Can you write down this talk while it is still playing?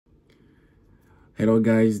Hello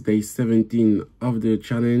guys, day 17 of the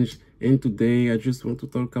challenge, and today I just want to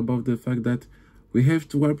talk about the fact that we have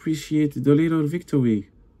to appreciate the little victory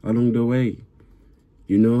along the way.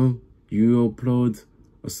 You know, you upload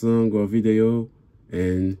a song or video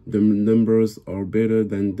and the numbers are better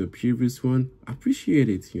than the previous one. Appreciate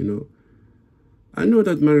it, you know. I know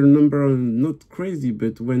that my number are not crazy,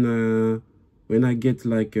 but when I get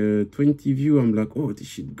like 20 view, I'm like, oh, this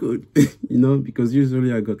shit good. You know, because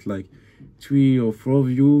usually I got like 3 or 4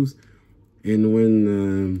 views, and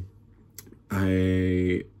when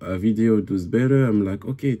a video does better, I'm like,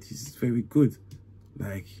 okay, this is very good,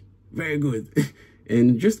 like very good.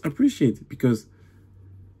 And just appreciate it, because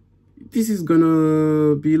this is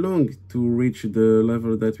gonna be long to reach the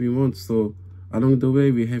level that we want. So along the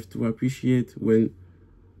way, we have to appreciate when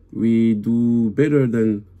we do better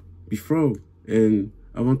than before. And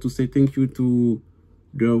I want to say thank you to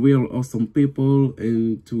the real awesome people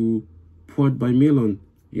and to Powered by Melon.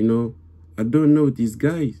 You know, I don't know these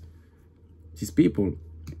guys, these people,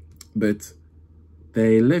 but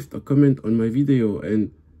they left a comment on my video,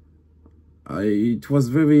 and it was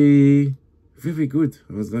very good.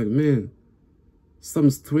 I was like, man, some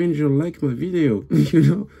stranger like my video. You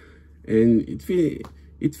know, and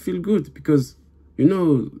it feel good, because, you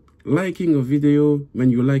know, liking a video,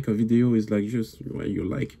 when you like a video, is like just what you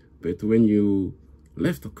like, but when you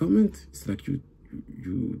left a comment, it's like you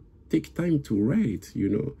take time to write, you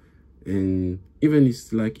know. And even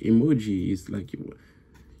it's like emoji, it's like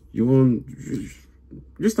you want,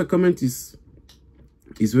 just a comment is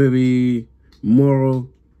very more,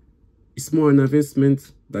 it's more an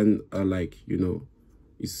investment than a like, you know.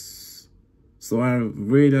 It's so I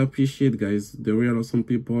really appreciate, guys, the real awesome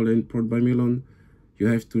people and Powered by Melon. You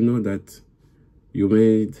have to know that you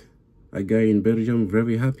made a guy in Belgium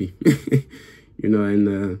very happy. You know,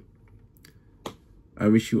 and I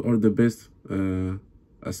wish you all the best.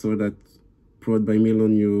 I saw that Powered by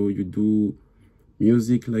Melon, you do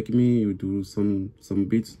music like me, you do some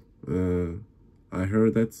beats. I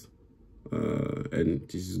heard that, and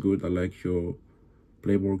this is good. I like your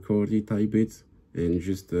Playboy quality type beats, and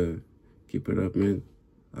just keep it up, man.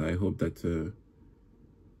 I hope that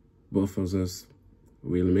both of us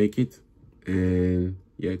will make it. And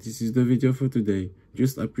yeah, this is the video for today.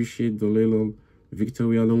 Just appreciate the little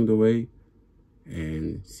victory along the way,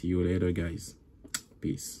 and see you later, guys.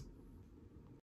 Peace.